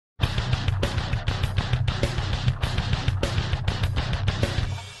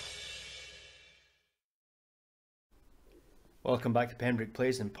Welcome back to Penbrook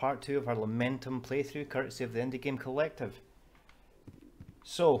Plays in part 2 of our Lamentum playthrough, courtesy of the Indie Game Collective.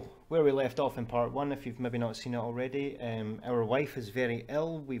 So, where we left off in part 1, if you've maybe not seen it already, our wife is very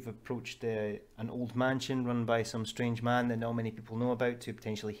ill. We've approached an old mansion run by some strange man that not many people know about to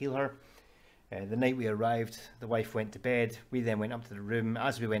potentially heal her. The night we arrived, the wife went to bed. We then went up to the room.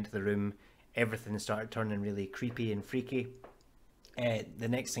 As we went to the room, everything started turning really creepy and freaky. The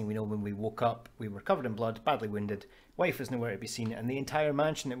next thing we know, when we woke up, we were covered in blood, badly wounded, wife is nowhere to be seen, and the entire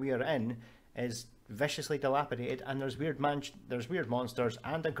mansion that we are in is viciously dilapidated, and there's weird monsters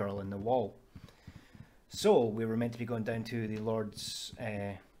and a girl in the wall. So we were meant to be going down to the Lord's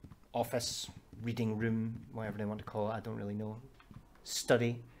office, reading room, whatever they want to call it, I don't really know,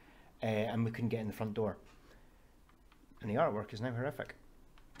 study, and we couldn't get in the front door. And the artwork is now horrific.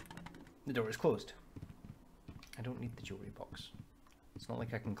 The door is closed. I don't need the jewellery box. It's not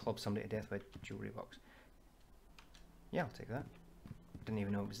like I can club somebody to death with a jewellery box. Yeah, I'll take that. Didn't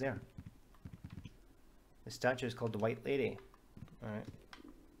even know it was there. The statue is called the White Lady. Alright.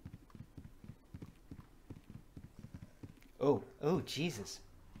 Oh, Jesus.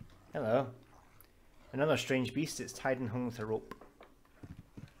 Hello. Another strange beast that's tied and hung with a rope.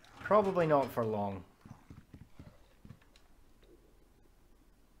 Probably not for long.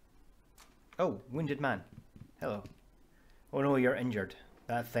 Oh, wounded man. Hello. Oh no, you're injured.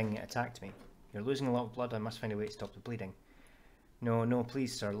 That thing attacked me. You're losing a lot of blood. I must find a way to stop the bleeding. No,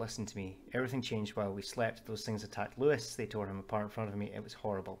 please, sir, listen to me. Everything changed while we slept. Those things attacked Lewis. They tore him apart in front of me. It was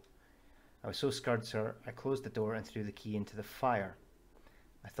horrible. I was so scared, sir. I closed the door and threw the key into the fire.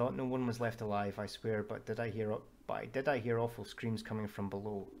 I thought no one was left alive, I swear, but did I hear awful screams coming from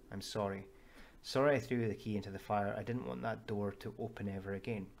below? I'm sorry. Sorry I threw the key into the fire. I didn't want that door to open ever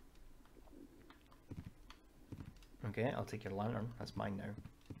again. Okay, I'll take your lantern. That's mine now.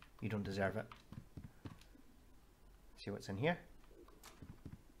 You don't deserve it. See what's in here?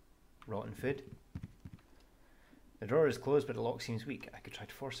 Rotten food. The drawer is closed, but the lock seems weak. I could try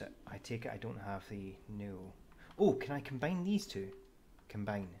to force it. I take it I don't have the... No. Oh, can I combine these two?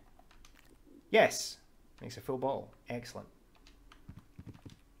 Combine. Yes! Makes a full bottle. Excellent.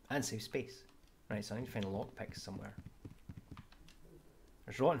 And save space. Right, so I need to find a lockpick somewhere.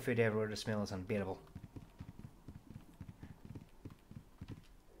 There's rotten food everywhere. The smell is unbearable.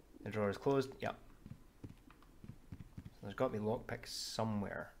 The drawer is closed. Yep. So there's got to be lockpicks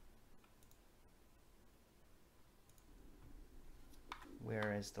somewhere.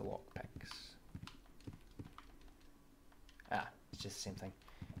 Where is the lockpicks? Ah, it's just the same thing.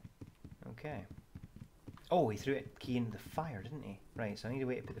 Okay. Oh, he threw it key into the fire, didn't he? Right, so I need a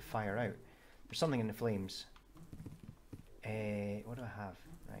way to put the fire out. There's something in the flames. What do I have?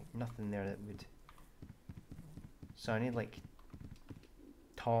 Right, nothing there that would... So I need like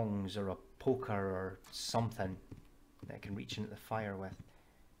tongs or a poker or something that I can reach into the fire with.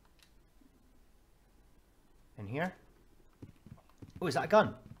 In here? Oh, is that a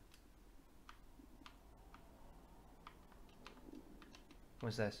gun?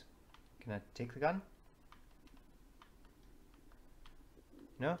 What's this? Can I take the gun?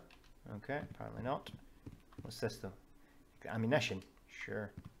 No? Okay, apparently not. What's this though? Ammunition?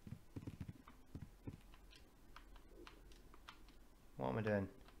 Sure. What am I doing?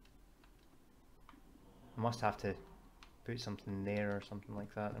 I must have to put something there or something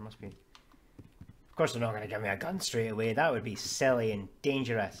like that. There must be... Of course they're not going to give me a gun straight away. That would be silly and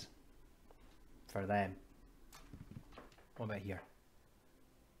dangerous. For them. What about here?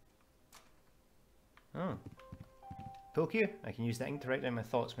 Oh. Pool cue? I can use the ink to write down my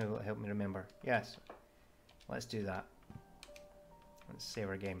thoughts. Maybe it'll help me remember. Yes. Let's do that. Let's save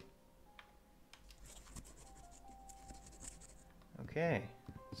our game. Okay.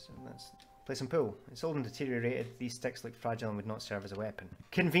 So let's play some pool. It's old and deteriorated. These sticks look fragile and would not serve as a weapon.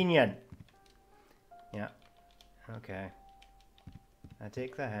 Convenient! Yeah. Okay. I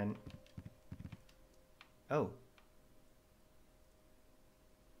take the hint. Oh.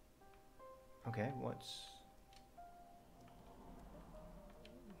 Okay, what's...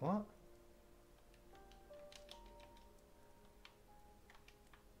 What?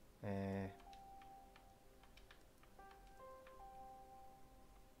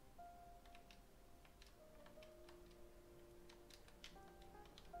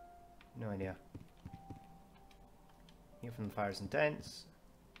 No idea. Here from the fire's intense.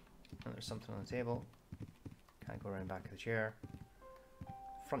 And there's something on the table. Can't go around the back of the chair.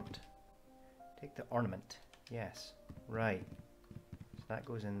 Front. Take the ornament. Yes. Right. So that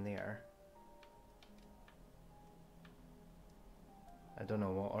goes in there. I don't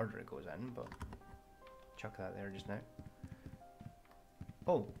know what order it goes in, but chuck that there just now.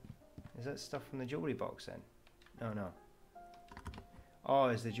 Oh, is that stuff from the jewellery box then? No, no. Oh,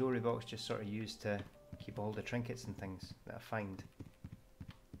 is the jewellery box just sort of used to keep a hold of trinkets and things that I find?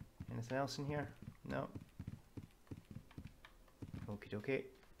 Anything else in here? No. Okie dokie.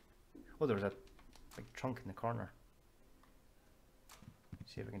 Oh, there was a big trunk in the corner.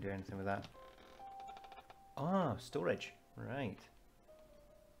 See if we can do anything with that. Ah, storage. Right.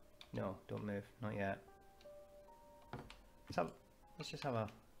 No, don't move. Not yet. Let's just have a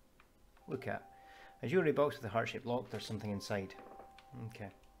look at a jewellery box with a heart-shaped lock. There's something inside.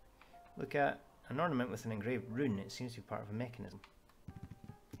 Okay. Look at an ornament with an engraved rune. It seems to be part of a mechanism.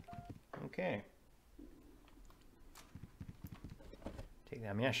 Okay. Take the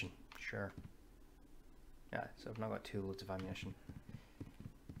ammunition. Sure. Yeah, so I've now got 2 loads of ammunition.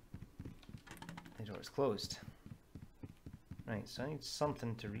 The door is closed. Right, so I need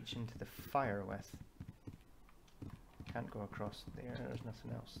something to reach into the fire with. Can't go across there, there's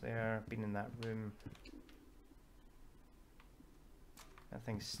nothing else there. Been in that room. That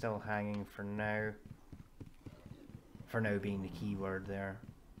thing's still hanging for now. For now being the key word there.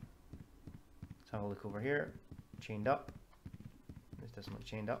 Let's have a look over here. Chained up. This doesn't look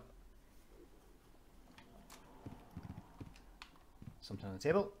chained up. Something on the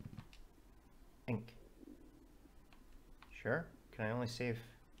table. Ink. Sure. Can I only save?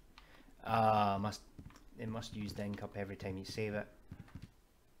 It must use the ink up every time you save it.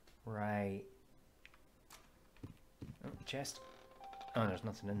 Right. Oh, chest. Oh, there's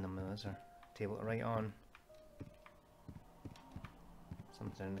nothing in them though, is there? Table to write on.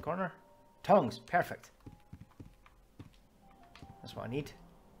 Something in the corner. Tongs. Perfect. That's what I need.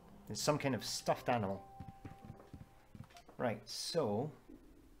 It's some kind of stuffed animal. Right, so...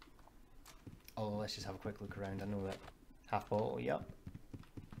 Oh, let's just have a quick look around. I know that half bottle, yep.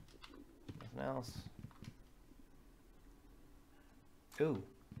 Nothing else. Ooh.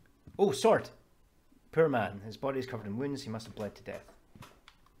 Oh, sword! Poor man. His body is covered in wounds. He must have bled to death.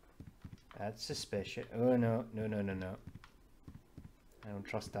 That's suspicious. Oh, no. No, no, no, no. I don't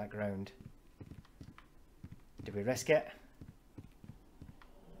trust that ground. Do we risk it?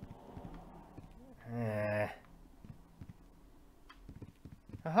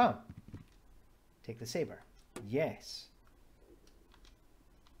 Aha! Take the saber. Yes.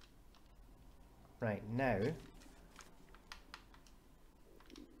 Right, now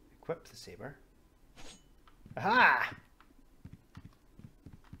equip the saber. Aha!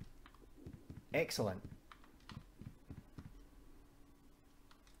 Excellent.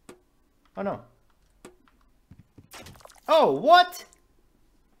 Oh no. Oh, what?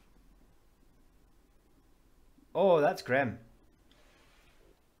 Oh, that's grim.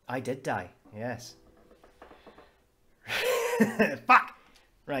 I did die, yes. Fuck!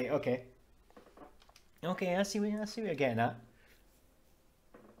 Right, okay. Okay, I see what you're getting at.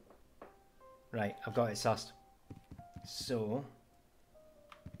 Right, I've got it sussed. So...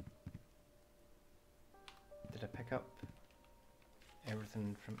 Did I pick up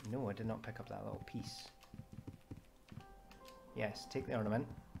everything from... No, I did not pick up that little piece. Yes, take the ornament.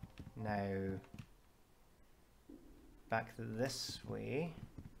 Now... Back this way.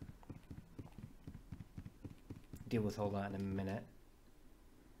 Deal with all that in a minute.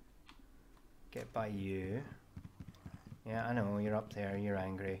 Get by you. Yeah, I know, you're up there, you're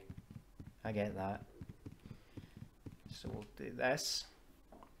angry. I get that. So we'll do this.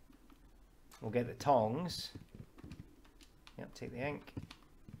 We'll get the tongs. Yep, take the ink.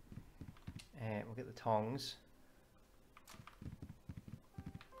 We'll get the tongs.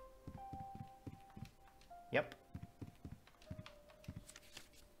 Yep.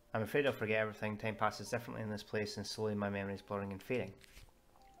 I'm afraid I'll forget everything. Time passes differently in this place and slowly my memory is blurring and fading.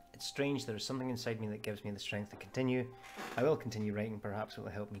 It's strange, there is something inside me that gives me the strength to continue. I will continue writing, perhaps it will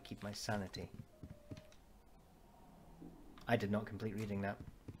help me keep my sanity. I did not complete reading that.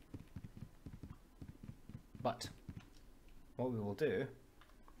 But, what we will do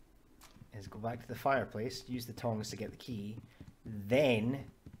is go back to the fireplace, use the tongs to get the key, then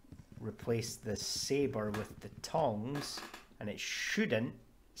replace the saber with the tongs, and it shouldn't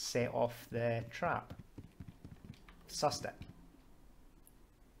set off the trap. Sussed it.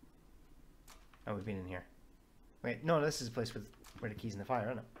 Oh, we've been in here. Wait, no, this is the place with where the key's in the fire,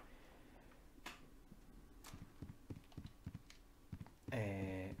 isn't it?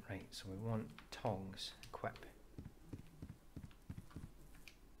 Right, so we want tongs. Equip.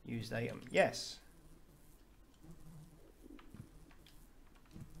 Used item. Yes.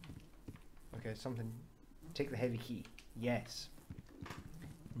 Okay, something. Take the heavy key. Yes.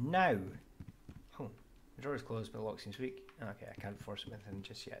 Now. Oh, the door is closed, but the lock seems weak. Okay, I can't force it within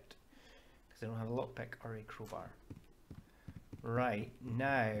just yet. Because I don't have a lockpick or a crowbar. Right,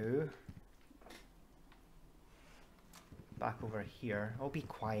 now. back over here. Oh, be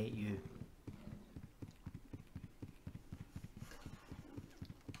quiet, you.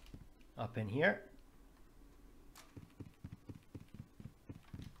 Up in here.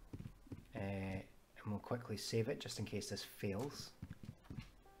 And we'll quickly save it just in case this fails.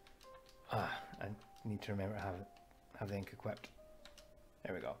 I need to remember to have the ink equipped.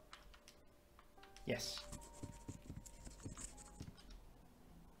 There we go. Yes.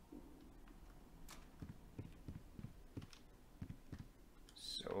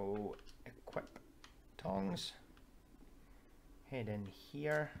 So equip tongs. Head in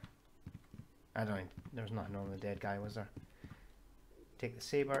here. I don't know, there's nothing on the dead guy, was there? Take the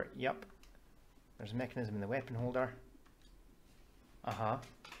saber, yep. There's a mechanism in the weapon holder. Uh-huh.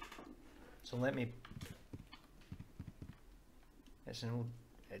 So let me...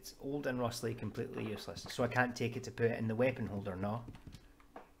 It's old and rusty, completely useless. So I can't take it to put it in the weapon holder, no?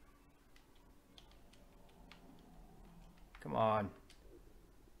 Come on.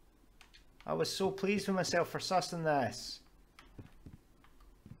 I was so pleased with myself for sussing this.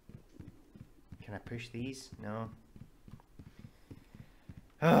 Can I push these? No.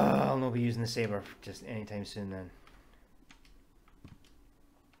 Oh, I'll not be using the saber just anytime soon then.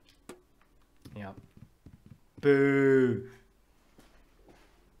 Yep. Boo!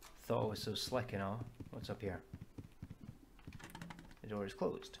 Thought I was so slick and all. What's up here? The door is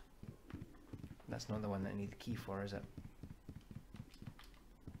closed. That's not the one that I need the key for, is it?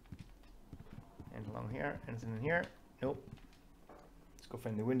 Anything along here? Anything in here? Nope. Let's go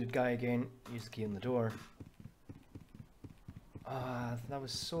find the wounded guy again. Use the key on the door. I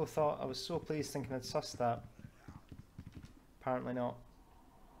was so pleased thinking I'd sussed that. Apparently not.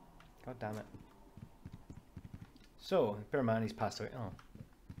 God damn it. So, poor man, he's passed away. Oh.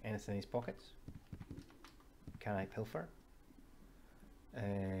 Anything in his pockets? Can I pilfer?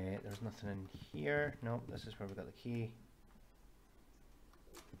 There's nothing in here. Nope, this is where we got the key.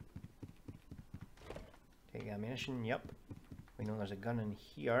 Take ammunition, yep. We know there's a gun in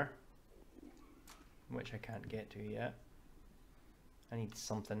here, which I can't get to yet. I need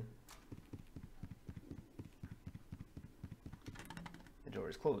something. The door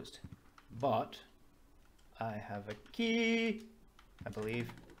is closed, but I have a key, I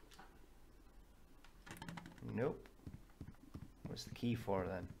believe. Nope. What's the key for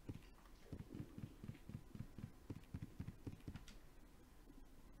then?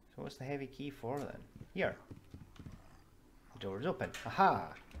 So what's the heavy key for then? Here. The door is open.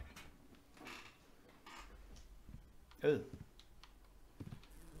 Aha! Oh.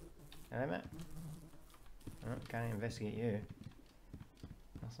 Damn it. Oh, can't investigate you.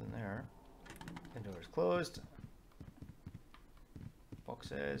 Nothing there. The door is closed.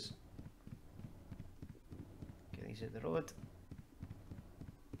 Boxes. Get these at the road.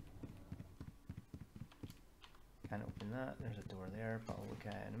 Can't open that. There's a door there, but I'll look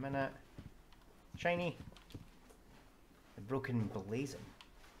at it in a minute. Shiny. The broken blazon.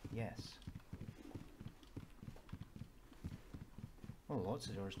 Yes. Oh, lots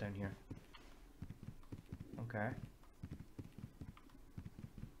of doors down here. Okay.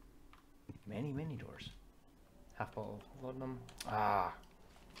 Many, many doors. Half bottle laudanum. Ah.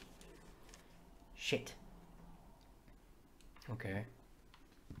 Shit. Okay.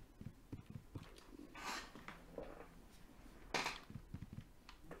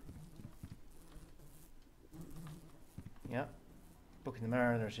 Yep. Book in the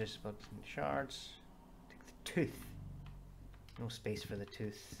mirror, there's just about shards. Take the tooth. No space for the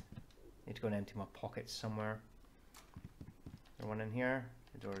tooth. Need to go and empty my pockets somewhere. There's one in here.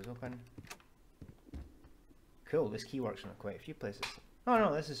 The door is open. Cool, this key works in quite a few places. Oh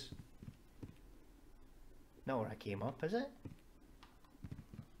no, this is not where I came up, is it?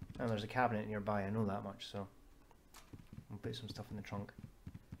 Oh, there's a cabinet nearby, I know that much, so I'll put some stuff in the trunk.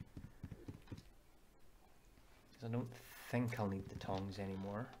 Because I don't think I'll need the tongs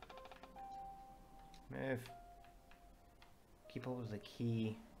anymore. Move. Keep hold of the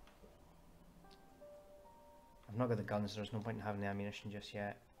key. I've not got the guns, so there's no point in having the ammunition just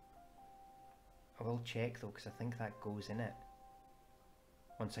yet. I will check though, because I think that goes in it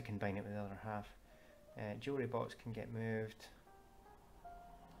once I combine it with the other half. Jewellery box can get moved.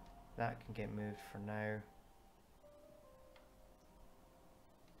 That can get moved for now.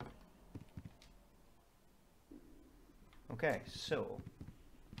 Okay, so...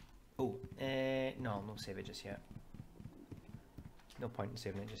 Oh, no, no save it just yet. No point in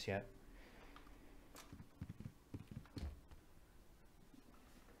saving it just yet.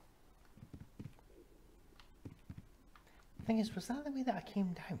 The thing is, was that the way that I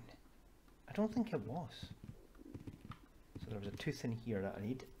came down? I don't think it was. So there was a tooth in here that I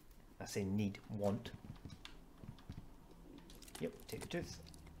need. I say need, want. Yep, take a tooth.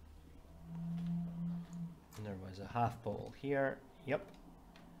 And there was a half bottle here. Yep.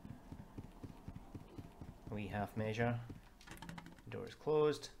 We half measure. Door is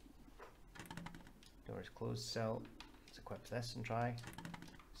closed. Door is closed still. Let's equip this and try.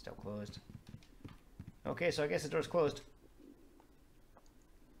 Still closed. Okay, so I guess the door's closed.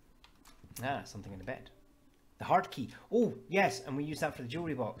 Ah, something in the bed. The hard key. Oh, yes, and we used that for the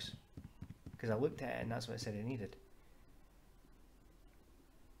jewellery box. Because I looked at it and that's what it said it needed.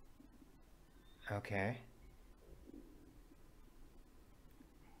 Okay.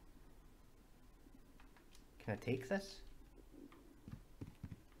 Can I take this?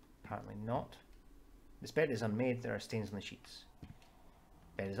 Apparently not. This bed is unmade, there are stains on the sheets.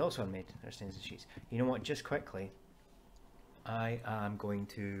 Bed is also unmade, there are stains on the sheets. You know what, just quickly, I am going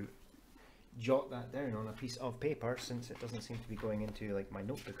to jot that down on a piece of paper since it doesn't seem to be going into like my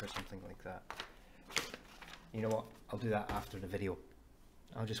notebook or something like that. You know what, I'll do that after the video.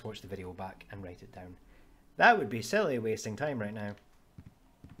 I'll just watch the video back and write it down. That would be silly wasting time right now.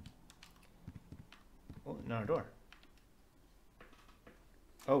 Oh, another door.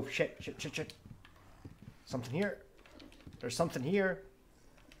 Oh shit, shit, shit, shit. Something here. There's something here.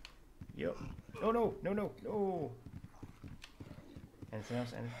 Yep. Oh no, no, no, no. Anything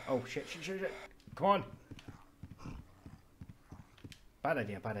else? Oh shit, shit, shit, shit. Come on. Bad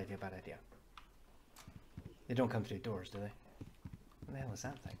idea, bad idea, bad idea. They don't come through doors, do they? What the hell is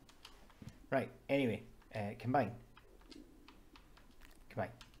that thing? Right, anyway, combine.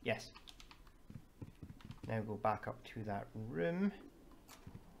 Combine, yes. Now go back up to that room.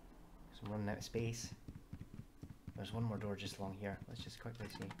 So I'm running out of space. There's one more door just along here. Let's just quickly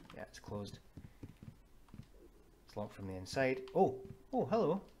see. Yeah, it's closed. It's locked from the inside. Oh, oh,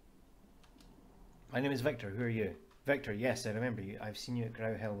 hello. My name is Victor. Who are you? Victor, yes, I remember you. I've seen you at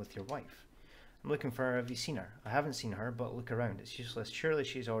Grow Hill with your wife. I'm looking for her. Have you seen her? I haven't seen her, but look around. It's useless. Surely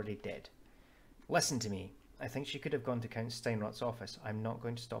she's already dead. Listen to me. I think she could have gone to Count Steinroth's office. I'm not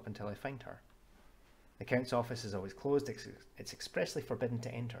going to stop until I find her. The Count's office is always closed. It's expressly forbidden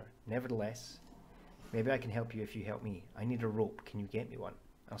to enter. Nevertheless, maybe I can help you if you help me. I need a rope. Can you get me one?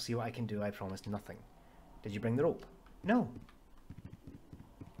 I'll see what I can do. I promise nothing. Did you bring the rope? No.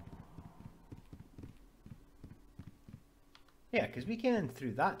 Yeah, because we came in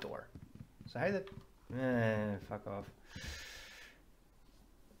through that door. So how the... fuck off.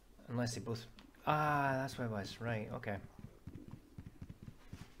 Unless they both... Ah, that's what it was. Right, okay.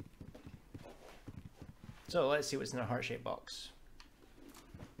 So let's see what's in a heart-shaped box.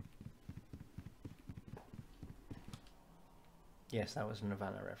 Yes, that was a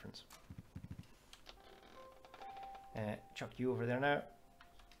Nirvana reference. Chuck you over there now.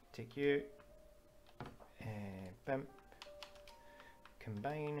 Take you. Bimp.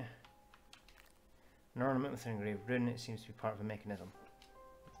 Combine. An ornament with an engraved rune. It seems to be part of a mechanism.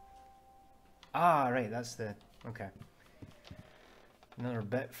 Ah, right, that's the... Okay. Another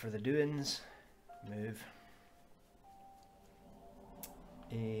bit for the doings. Move.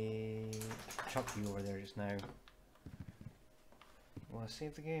 Chuck you over there just now. Want to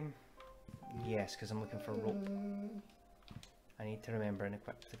save the game? Yes, because I'm looking for rope. I need to remember and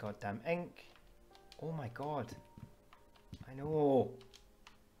equip the goddamn ink. Oh my god. I know.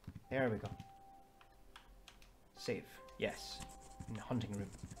 There we go. Save. Yes. In the hunting room.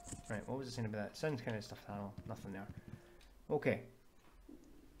 Right, what was I saying about that? Sounds kind of stuffed animal. Nothing there. Okay.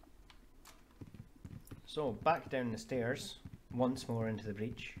 So, back down the stairs. Once more into the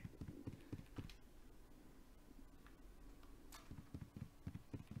breach.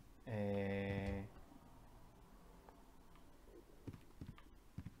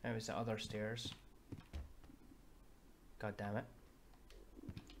 Now is the other stairs. God damn it.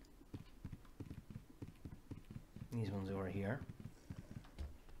 These ones over here.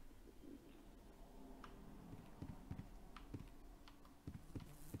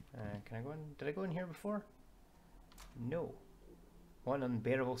 Can I go in? Did I go in here before? No. What an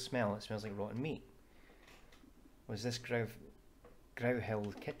unbearable smell. It smells like rotten meat. Was this Grow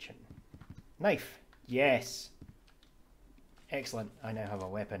Hill kitchen? Knife! Yes! Excellent. I now have a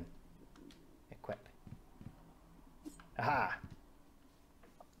weapon. Equip. Aha!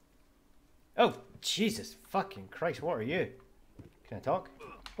 Oh, Jesus fucking Christ, what are you? Can I talk?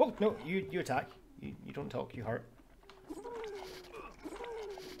 Oh, no, you attack. You don't talk, you hurt.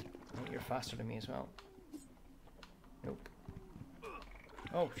 Oh, you're faster than me as well. Nope.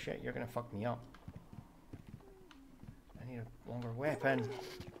 Oh shit, you're gonna fuck me up. I need a longer weapon.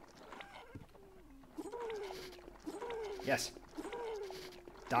 Yes.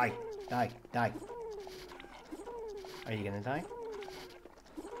 Die, die, die. Are you gonna die?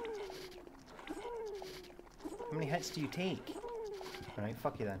 How many hits do you take? Alright,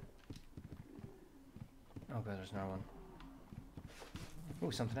 fuck you then. Oh god, there's another one. Oh,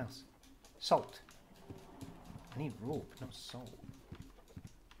 something else. Salt. I need rope, not salt.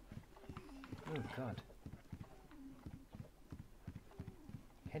 Oh god.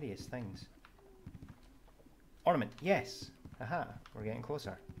 Hideous things. Ornament, yes! Aha, we're getting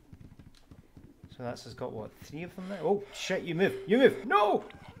closer. So that's has got what, 3 of them there? Oh shit, you move! You move! No!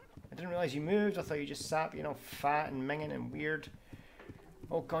 I didn't realise you moved, I thought you just sat, you know, fat and minging and weird.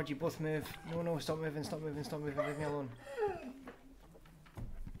 Oh god, you both move. No, no, stop moving, stop moving, stop moving, leave me alone.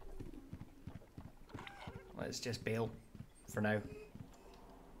 Let's just bail for now.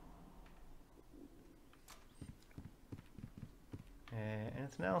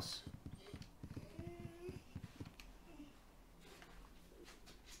 Anything else?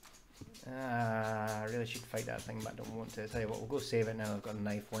 I really should fight that thing, but I don't want to. I tell you what, we'll go save it now. I've got a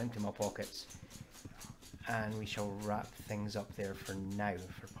knife, we'll empty my pockets. And we shall wrap things up there for now,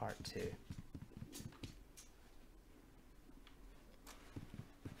 for part 2.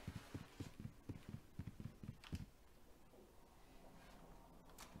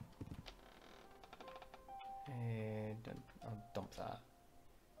 I'll dump that.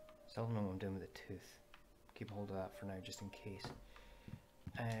 Still don't know what I'm doing with the tooth. Keep hold of that for now, just in case.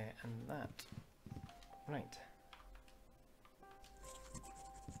 And that. Right.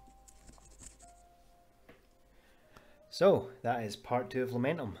 So, that is part 2 of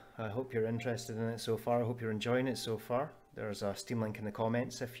Lamentum. I hope you're interested in it so far. I hope you're enjoying it so far. There's a Steam link in the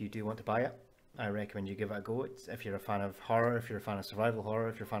comments if you do want to buy it. I recommend you give it a go. If you're a fan of horror, if you're a fan of survival horror,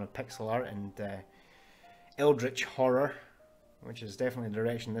 if you're a fan of pixel art and eldritch horror, which is definitely the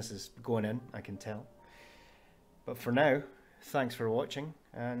direction this is going in, I can tell. But for now, thanks for watching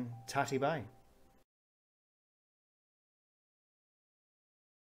and tatty bye.